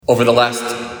Over the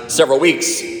last several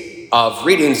weeks of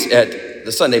readings at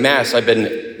the Sunday Mass, I've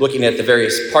been looking at the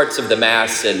various parts of the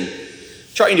Mass and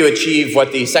trying to achieve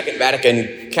what the Second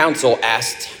Vatican Council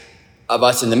asked of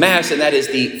us in the Mass, and that is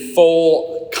the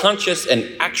full, conscious, and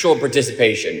actual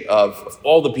participation of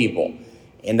all the people.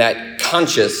 And that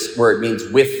conscious word means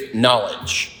with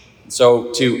knowledge.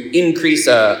 So to increase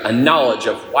a knowledge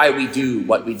of why we do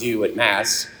what we do at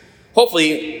Mass,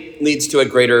 hopefully leads to a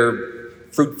greater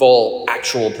fruitful,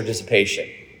 actual participation.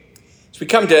 As we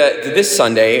come to this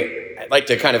Sunday, I'd like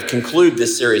to kind of conclude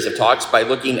this series of talks by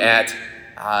looking at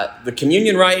the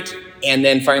communion rite and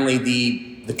then finally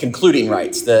the concluding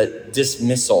rites, the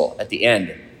dismissal at the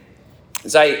end.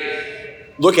 As I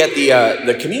look at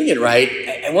the communion rite,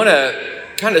 I want to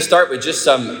kind of start with just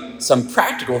some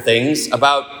practical things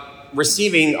about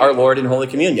receiving our Lord in Holy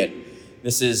Communion.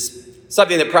 This is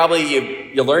something that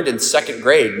probably you learned in second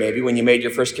grade, maybe when you made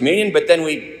your first communion, but then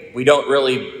we don't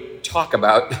really talk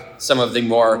about some of the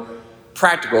more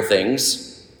practical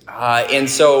things. And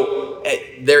so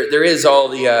there is all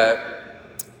the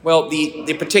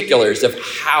particulars of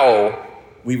how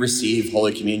we receive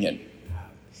Holy Communion.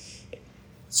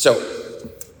 So,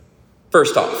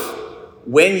 first off,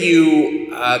 when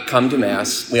you come to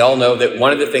Mass, we all know that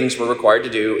one of the things we're required to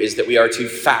do is that we are to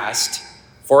fast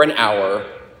for an hour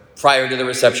prior to the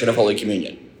reception of Holy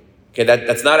Communion. Okay,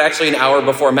 that's not actually an hour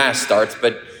before Mass starts,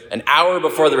 but an hour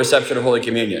before the reception of Holy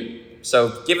Communion.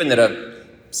 So given that a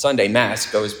Sunday Mass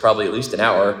goes probably at least an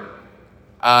hour,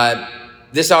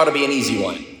 this ought to be an easy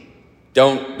one.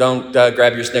 Don't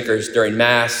grab your Snickers during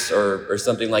Mass or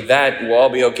something like that. We'll all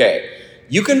be okay.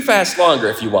 You can fast longer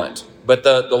if you want, but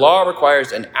the law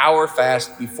requires an hour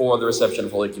fast before the reception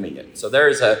of Holy Communion. So there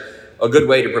is a good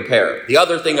way to prepare. The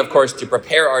other thing, of course, to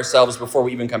prepare ourselves before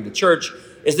we even come to church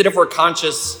is that if we're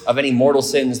conscious of any mortal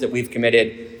sins that we've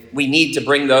committed, we need to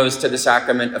bring those to the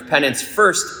sacrament of penance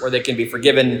first, where they can be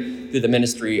forgiven through the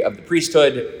ministry of the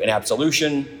priesthood and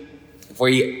absolution. If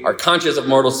we are conscious of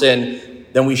mortal sin,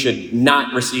 then we should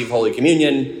not receive Holy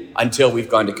Communion until we've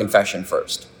gone to confession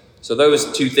first. So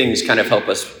those two things kind of help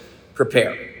us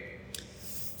prepare.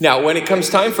 Now, when it comes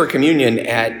time for communion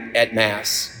at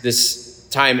Mass, this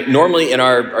time, normally in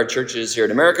our churches here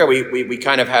in America, we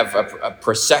kind of have a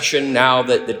procession now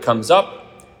that comes up.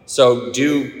 So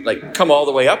do come all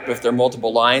the way up if there are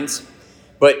multiple lines.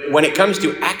 But when it comes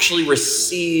to actually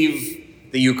receive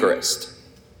the Eucharist,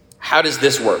 how does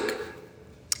this work?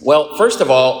 Well, first of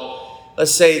all,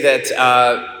 let's say that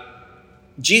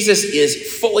Jesus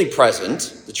is fully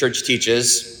present, the church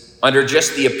teaches, under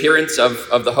just the appearance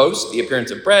of the host, the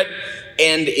appearance of bread,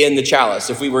 and in the chalice.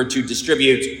 If we were to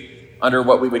distribute under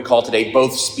what we would call today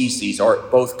both species or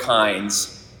both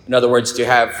kinds. In other words, to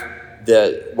have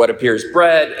what appears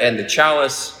bread and the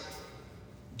chalice.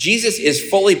 Jesus is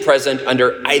fully present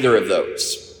under either of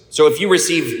those. So if you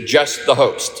receive just the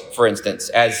host, for instance,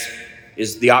 as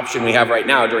is the option we have right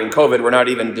now during COVID, we're not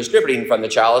even distributing from the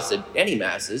chalice at any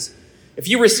Masses. If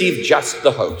you receive just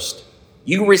the host,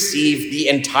 you receive the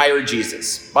entire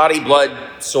Jesus, body, blood,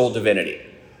 soul, divinity.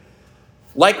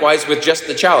 Likewise, with just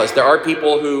the chalice, there are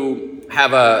people who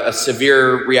have a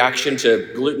severe reaction to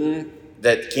gluten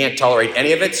that can't tolerate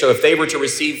any of it. So if they were to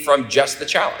receive from just the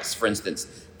chalice, for instance,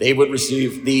 they would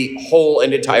receive the whole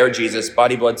and entire Jesus,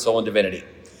 body, blood, soul, and divinity.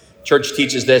 Church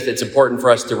teaches this. It's important for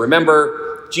us to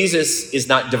remember Jesus is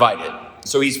not divided.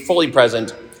 So he's fully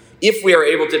present. If we are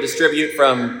able to distribute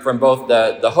from both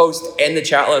the host and the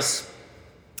chalice,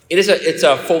 it's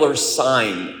a fuller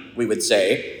sign, we would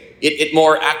say. It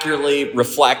more accurately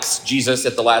reflects Jesus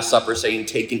at the Last Supper saying,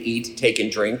 take and eat, take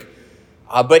and drink.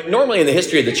 But normally in the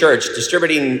history of the church,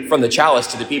 distributing from the chalice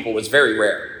to the people was very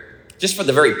rare. Just for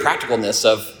the very practicalness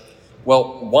of,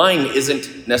 wine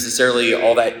isn't necessarily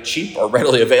all that cheap or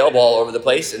readily available all over the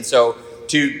place. And so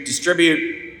to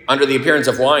distribute under the appearance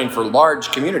of wine for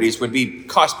large communities would be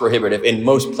cost prohibitive in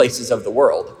most places of the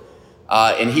world.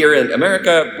 And here in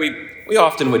America, we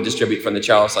often would distribute from the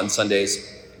chalice on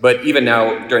Sundays. But even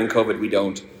now, during COVID, we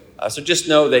don't. So just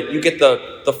know that you get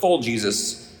the full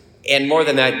Jesus. And more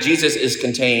than that, Jesus is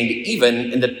contained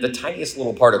even in the tiniest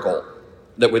little particle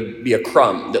that would be a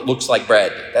crumb that looks like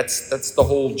bread. That's the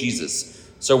whole Jesus.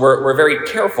 So we're very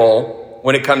careful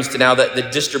when it comes to now the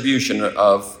distribution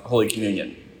of Holy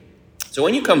Communion. So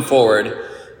when you come forward,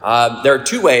 there are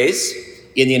two ways,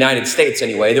 in the United States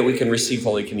anyway, that we can receive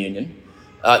Holy Communion.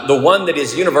 The one that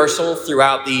is universal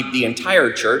throughout the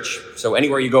entire church, so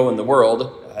anywhere you go in the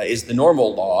world, is the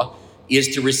normal law,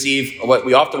 is to receive what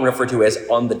we often refer to as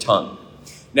on the tongue.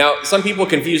 Now, some people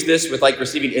confuse this with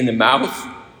receiving in the mouth.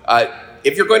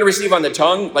 If you're going to receive on the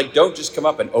tongue, don't just come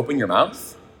up and open your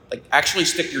mouth. Actually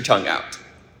stick your tongue out.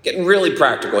 Getting really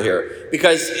practical here,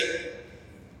 because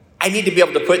I need to be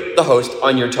able to put the host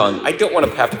on your tongue. I don't want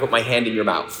to have to put my hand in your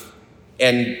mouth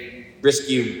and risk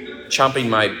you chomping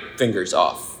my fingers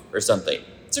off or something.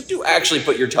 So do actually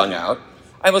put your tongue out.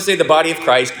 I will say the body of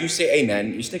Christ, you say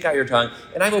amen, you stick out your tongue,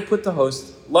 and I will put the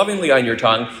host lovingly on your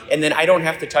tongue, and then I don't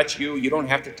have to touch you, you don't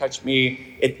have to touch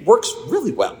me. It works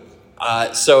really well.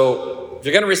 So if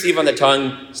you're going to receive on the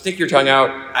tongue, stick your tongue out.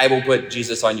 I will put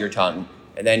Jesus on your tongue,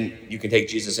 and then you can take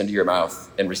Jesus into your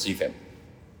mouth and receive him.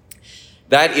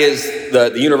 That is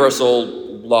the universal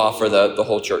law for the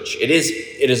whole church. It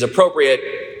is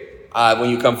appropriate when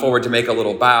you come forward to make a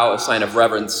little bow, a sign of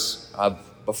reverence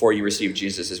before you receive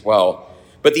Jesus as well.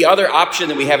 But the other option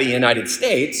that we have in the United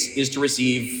States is to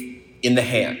receive in the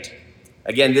hand.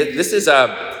 Again, this is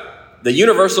the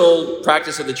universal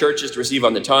practice of the church is to receive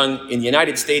on the tongue. In the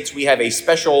United States, we have a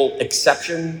special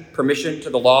exception, permission to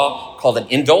the law called an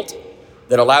indult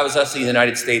that allows us in the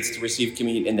United States to receive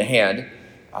communion in the hand.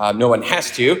 No one has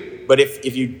to, but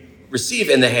if you receive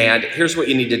in the hand, here's what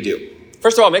you need to do.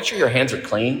 First of all, make sure your hands are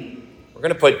clean. We're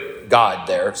going to put God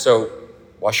there, so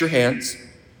wash your hands.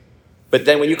 But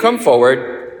then when you come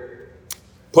forward,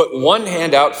 put one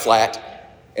hand out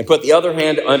flat and put the other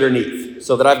hand underneath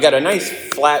so that I've got a nice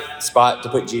flat spot to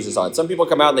put Jesus on. Some people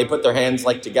come out and they put their hands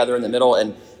like together in the middle,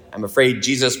 and I'm afraid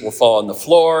Jesus will fall on the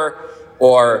floor,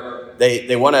 or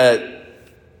they want to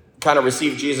kind of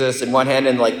receive Jesus in one hand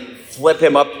and like flip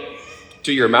him up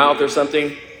to your mouth or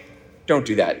something. Don't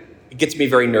do that. It gets me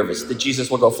very nervous that Jesus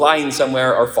will go flying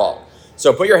somewhere or fall.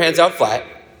 So put your hands out flat,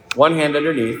 one hand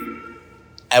underneath.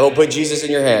 I will put Jesus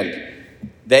in your hand.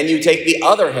 Then you take the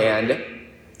other hand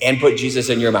and put Jesus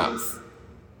in your mouth.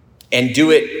 And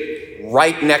do it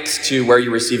right next to where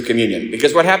you receive communion.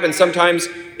 Because what happens sometimes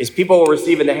is people will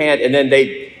receive in the hand and then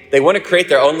they want to create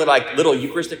their own little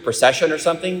Eucharistic procession or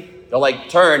something. They'll like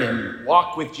turn and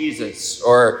walk with Jesus,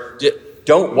 or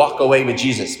don't walk away with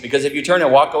Jesus. Because if you turn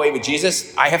and walk away with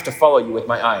Jesus, I have to follow you with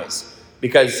my eyes.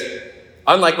 Because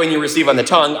unlike when you receive on the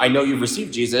tongue, I know you've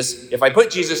received Jesus. If I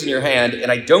put Jesus in your hand and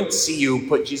I don't see you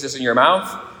put Jesus in your mouth,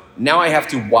 now I have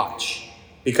to watch.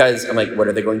 Because I'm like, what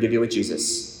are they going to do with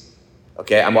Jesus?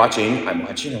 Okay, I'm watching.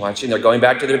 They're going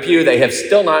back to their pew. They have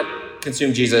still not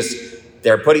consumed Jesus.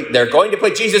 They're going to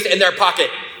put Jesus in their pocket,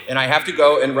 and I have to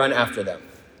go and run after them.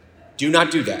 Do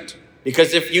not do that.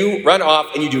 Because if you run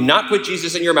off and you do not put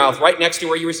Jesus in your mouth right next to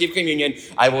where you receive communion,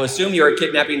 I will assume you are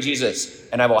kidnapping Jesus,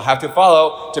 and I will have to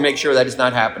follow to make sure that is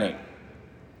not happening.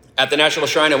 At the National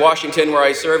Shrine in Washington where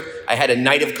I served, I had a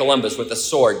Knight of Columbus with a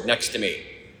sword next to me.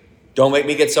 Don't make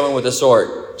me get someone with a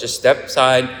sword. Just step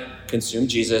aside, consume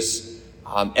Jesus,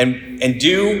 and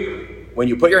do, when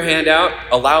you put your hand out,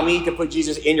 allow me to put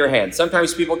Jesus in your hand.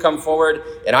 Sometimes people come forward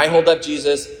and I hold up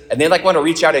Jesus and they want to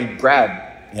reach out and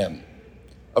grab him.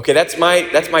 Okay, that's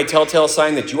my telltale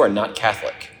sign that you are not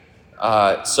Catholic.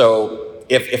 So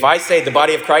if I say the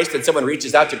body of Christ and someone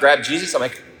reaches out to grab Jesus, I'm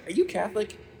like, are you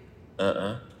Catholic?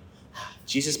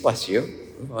 Jesus bless you.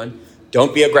 Move on.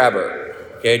 Don't be a grabber.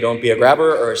 Okay, don't be a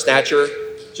grabber or a snatcher.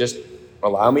 Just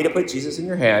allow me to put Jesus in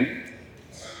your hand.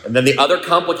 And then the other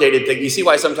complicated thing, you see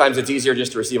why sometimes it's easier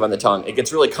just to receive on the tongue. It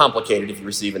gets really complicated if you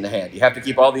receive in the hand. You have to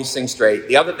keep all these things straight.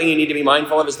 The other thing you need to be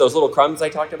mindful of is those little crumbs I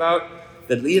talked about.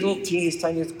 The little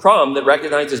tiniest crumb that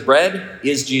recognizes bread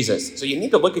is Jesus. So you need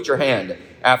to look at your hand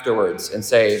afterwards and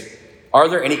say, are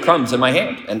there any crumbs in my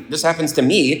hand? And this happens to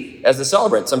me as the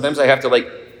celebrant. Sometimes I have to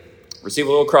receive a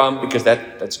little crumb because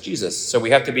that's Jesus. So we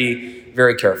have to be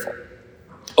very careful.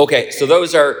 Okay, so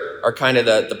those are kind of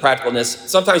the practicalness.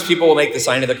 Sometimes people will make the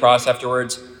sign of the cross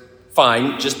afterwards.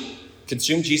 Fine, just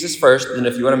consume Jesus first. And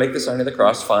if you want to make the sign of the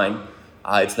cross, fine.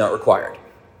 It's not required.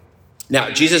 Now,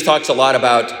 Jesus talks a lot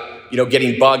about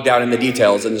getting bogged down in the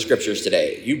details in the scriptures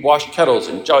today. You wash kettles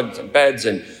and jugs and beds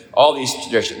and all these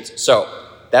traditions. So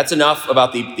that's enough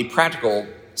about the practical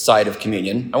side of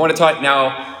communion. I want to talk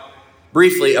now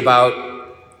briefly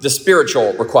about the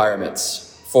spiritual requirements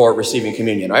for receiving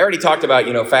communion. I already talked about,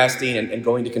 fasting and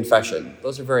going to confession.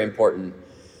 Those are very important.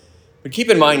 But keep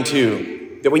in mind,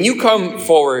 too, that when you come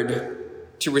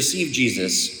forward to receive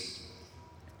Jesus,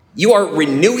 you are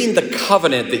renewing the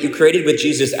covenant that you created with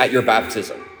Jesus at your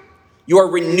baptism. You are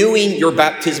renewing your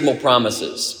baptismal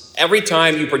promises. Every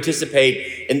time you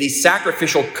participate in the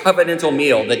sacrificial covenantal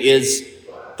meal that is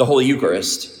the Holy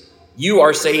Eucharist, you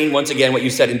are saying once again what you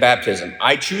said in baptism.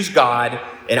 I choose God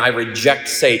and I reject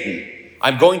Satan.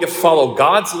 I'm going to follow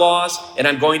God's laws and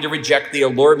I'm going to reject the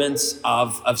allurements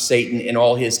of Satan and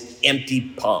all his empty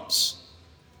pomps.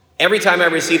 Every time I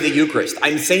receive the Eucharist,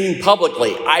 I'm saying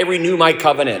publicly, I renew my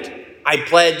covenant. I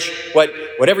pledge what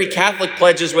every Catholic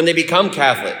pledges when they become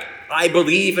Catholic. I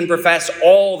believe and profess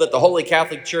all that the Holy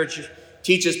Catholic Church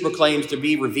teaches, proclaims to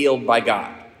be revealed by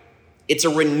God. It's a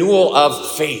renewal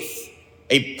of faith,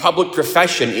 a public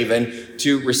profession even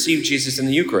to receive Jesus in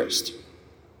the Eucharist.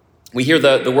 We hear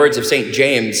the words of St.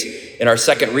 James in our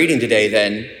second reading today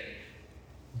then.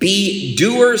 Be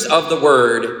doers of the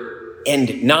word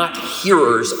and not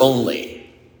hearers only.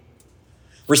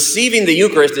 Receiving the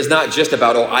Eucharist is not just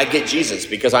about, I get Jesus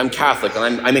because I'm Catholic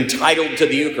and I'm entitled to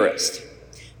the Eucharist.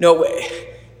 No,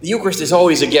 the Eucharist is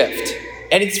always a gift,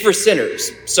 and it's for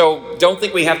sinners. So don't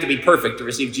think we have to be perfect to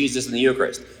receive Jesus in the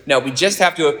Eucharist. No, we just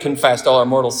have to have confessed all our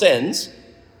mortal sins,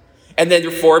 and then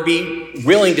therefore be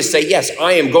willing to say, yes,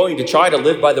 I am going to try to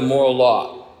live by the moral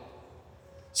law.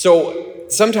 So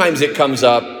sometimes it comes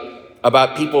up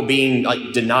about people being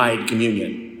denied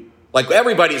communion. Like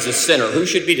everybody's a sinner. Who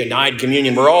should be denied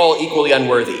communion? We're all equally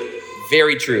unworthy.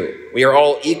 Very true. We are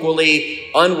all equally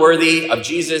unworthy of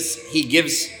Jesus. He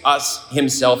gives us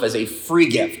himself as a free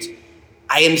gift.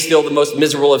 I am still the most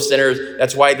miserable of sinners.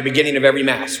 That's why at the beginning of every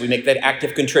Mass, we make that act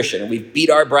of contrition and we beat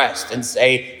our breast and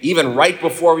say, even right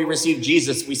before we receive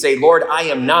Jesus, we say, Lord, I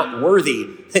am not worthy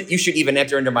that you should even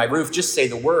enter under my roof. Just say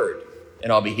the word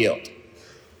and I'll be healed.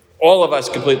 All of us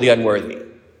completely unworthy.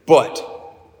 But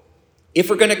if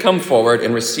we're going to come forward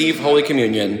and receive Holy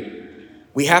Communion,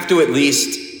 we have to at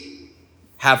least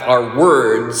have our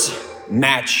words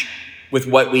match with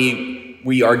what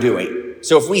we are doing.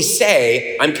 So if we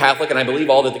say, I'm Catholic and I believe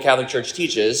all that the Catholic Church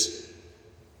teaches,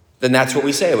 then that's what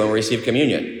we say when we receive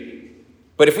communion.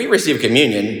 But if we receive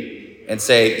communion and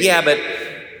say, yeah, but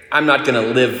I'm not going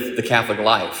to live the Catholic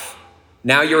life,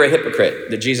 now you're a hypocrite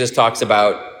that Jesus talks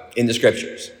about in the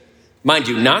scriptures. Mind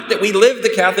you, not that we live the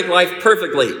Catholic life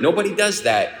perfectly. Nobody does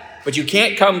that. But you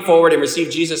can't come forward and receive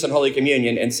Jesus in Holy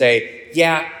Communion and say,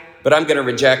 yeah, but I'm going to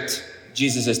reject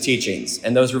Jesus' teachings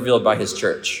and those revealed by his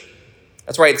church.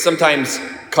 That's why it sometimes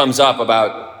comes up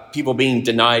about people being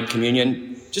denied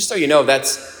communion. Just so you know,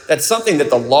 that's something that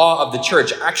the law of the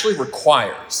church actually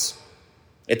requires.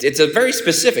 It's a very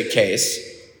specific case,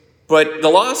 but the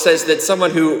law says that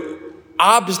someone who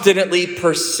obstinately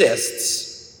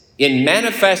persists in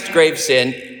manifest grave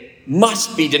sin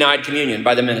must be denied communion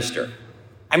by the minister.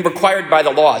 I'm required by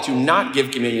the law to not give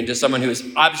communion to someone who is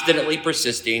obstinately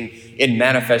persisting in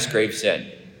manifest grave sin.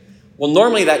 Well,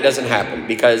 normally that doesn't happen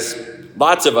because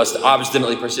lots of us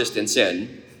obstinately persist in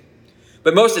sin.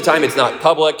 But most of the time it's not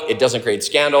public, it doesn't create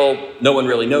scandal, no one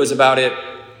really knows about it.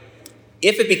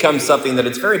 If it becomes something that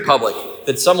it's very public,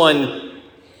 that someone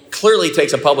clearly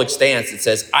takes a public stance that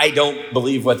says, I don't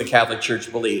believe what the Catholic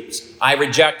Church believes. I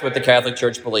reject what the Catholic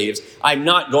Church believes. I'm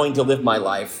not going to live my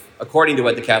life according to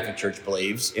what the Catholic Church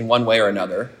believes in one way or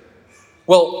another.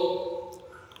 Well,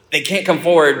 they can't come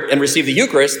forward and receive the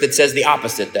Eucharist that says the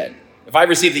opposite then. If I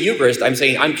receive the Eucharist, I'm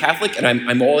saying I'm Catholic and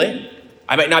I'm all in.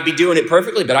 I might not be doing it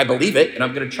perfectly, but I believe it and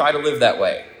I'm going to try to live that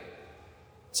way.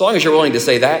 As long as you're willing to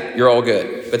say that, you're all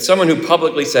good. But someone who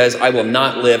publicly says, I will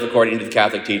not live according to the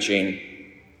Catholic teaching,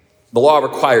 the law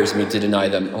requires me to deny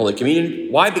them Holy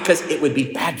Communion. Why? Because it would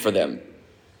be bad for them.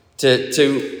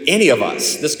 To any of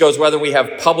us, this goes whether we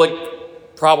have public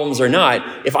problems or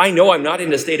not. If I know I'm not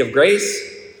in a state of grace,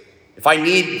 if I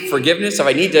need forgiveness, if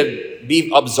I need to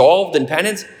be absolved in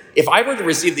penance, if I were to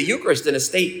receive the Eucharist in a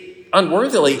state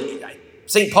unworthily,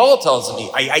 St. Paul tells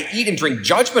me, I eat and drink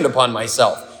judgment upon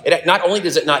myself. Not only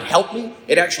does it not help me,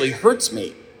 it actually hurts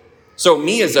me. So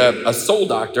me as a soul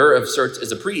doctor, of sorts,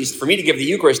 as a priest, for me to give the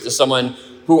Eucharist to someone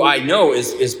who I know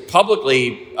is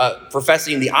publicly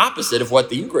professing the opposite of what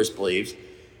the Eucharist believes,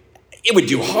 it would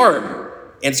do harm.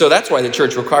 And so that's why the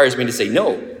church requires me to say,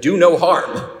 no, do no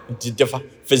harm.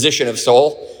 Physician of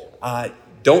soul,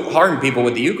 don't harm people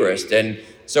with the Eucharist. And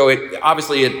so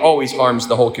it always harms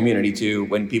the whole community too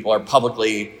when people are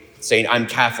publicly saying, I'm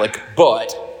Catholic,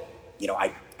 but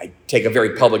I take a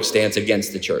very public stance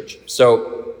against the church.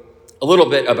 So a little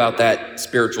bit about that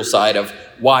spiritual side of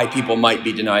why people might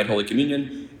be denied Holy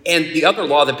Communion. And the other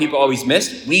law that people always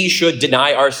miss, we should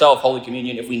deny ourselves Holy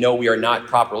Communion if we know we are not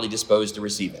properly disposed to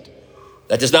receive it.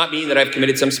 That does not mean that I've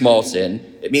committed some small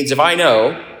sin. It means if I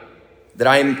know that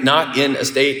I am not in a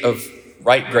state of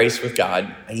right grace with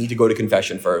God, I need to go to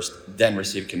confession first, then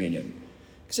receive communion.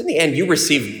 Because in the end, you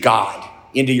receive God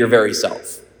into your very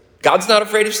self. God's not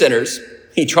afraid of sinners.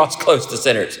 He draws close to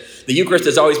sinners. The Eucharist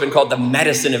has always been called the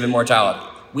medicine of immortality.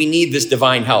 We need this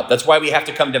divine help. That's why we have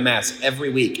to come to Mass every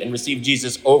week and receive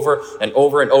Jesus over and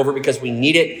over and over, because we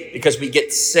need it, because we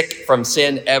get sick from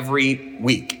sin every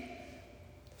week.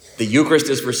 The Eucharist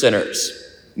is for sinners,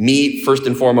 me first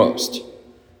and foremost.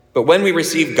 But when we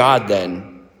receive God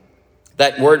then,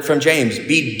 that word from James,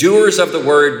 be doers of the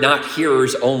word, not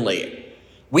hearers only.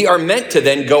 We are meant to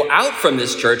then go out from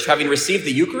this church having received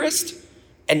the Eucharist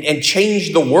and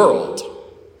change the world.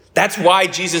 That's why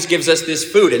Jesus gives us this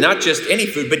food, and not just any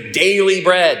food, but daily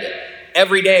bread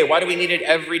every day. Why do we need it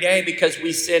every day? Because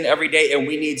we sin every day and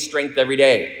we need strength every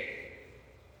day.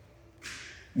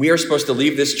 We are supposed to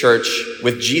leave this church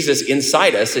with Jesus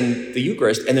inside us in the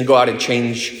Eucharist and then go out and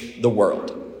change the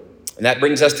world. And that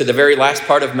brings us to the very last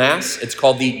part of Mass. It's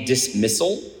called the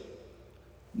dismissal.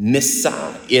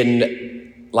 Missa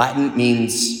in Latin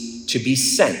means to be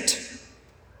sent.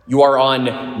 You are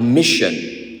on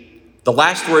mission. The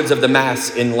last words of the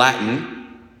Mass in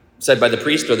Latin, said by the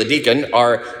priest or the deacon,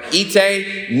 are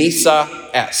ite missa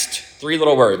est. 3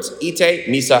 little words, ite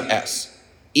missa est.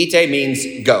 Ite means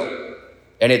go,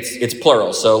 and it's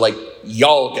plural, so like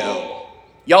y'all go.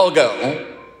 Y'all go.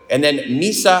 And then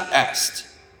missa est,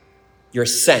 you're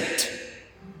sent.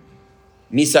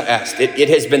 Missa est, it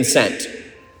has been sent.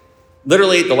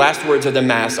 Literally, the last words of the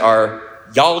Mass are,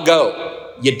 y'all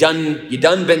go. You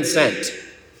done been sent.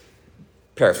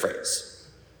 Paraphrase.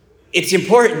 It's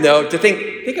important, though, to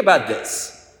think about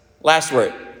this. Last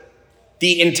word.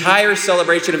 The entire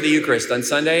celebration of the Eucharist on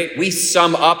Sunday, we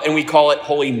sum up and we call it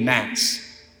Holy Mass.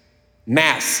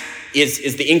 Mass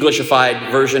is the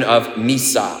Englishified version of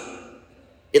missa.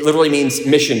 It literally means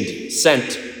missioned,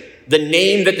 sent. The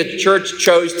name that the church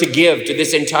chose to give to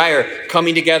this entire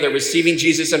coming together, receiving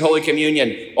Jesus in Holy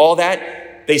Communion, all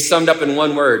that, they summed up in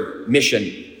one word,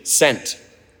 mission, sent.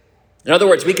 In other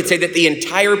words, we could say that the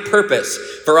entire purpose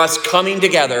for us coming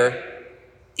together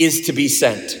is to be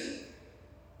sent.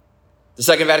 The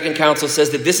Second Vatican Council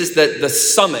says that this is the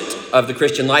summit of the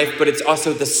Christian life, but it's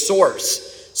also the source.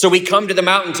 So we come to the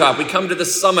mountaintop, we come to the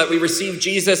summit, we receive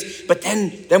Jesus, but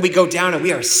then we go down and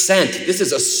we are sent. This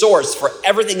is a source for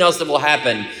everything else that will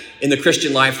happen in the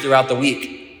Christian life throughout the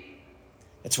week.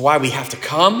 That's why we have to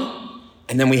come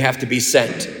and then we have to be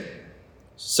sent.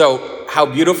 So how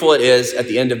beautiful it is at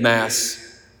the end of Mass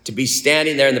to be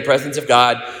standing there in the presence of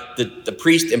God. The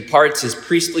priest imparts his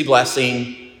priestly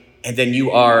blessing, and then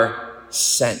you are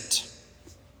sent.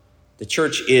 The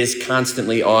church is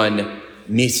constantly on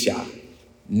missa,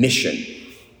 mission.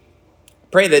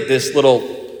 Pray that this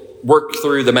little work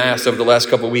through the Mass over the last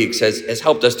couple of weeks has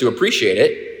helped us to appreciate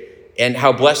it, and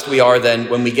how blessed we are then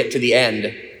when we get to the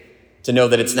end to know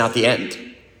that it's not the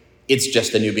end. It's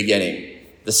just a new beginning.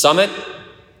 The summit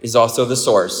is also the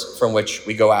source from which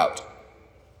we go out.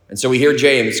 And so we hear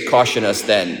James caution us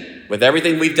then, with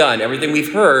everything we've done, everything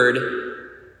we've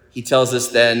heard, he tells us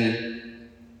then,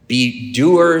 be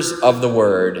doers of the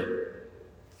word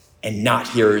and not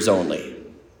hearers only.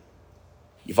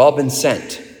 You've all been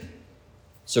sent,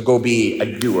 so go be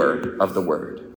a doer of the word.